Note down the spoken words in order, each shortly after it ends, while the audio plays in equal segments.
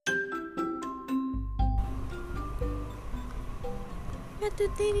मैं तो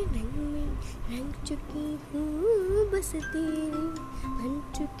तेरे रंग में रंग चुकी हूँ, बस तेरी बन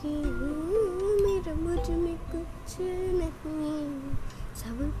चुकी हूँ। मेरा मुझ में कुछ नहीं,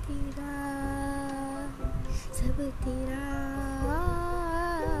 सब तेरा, सब तेरा।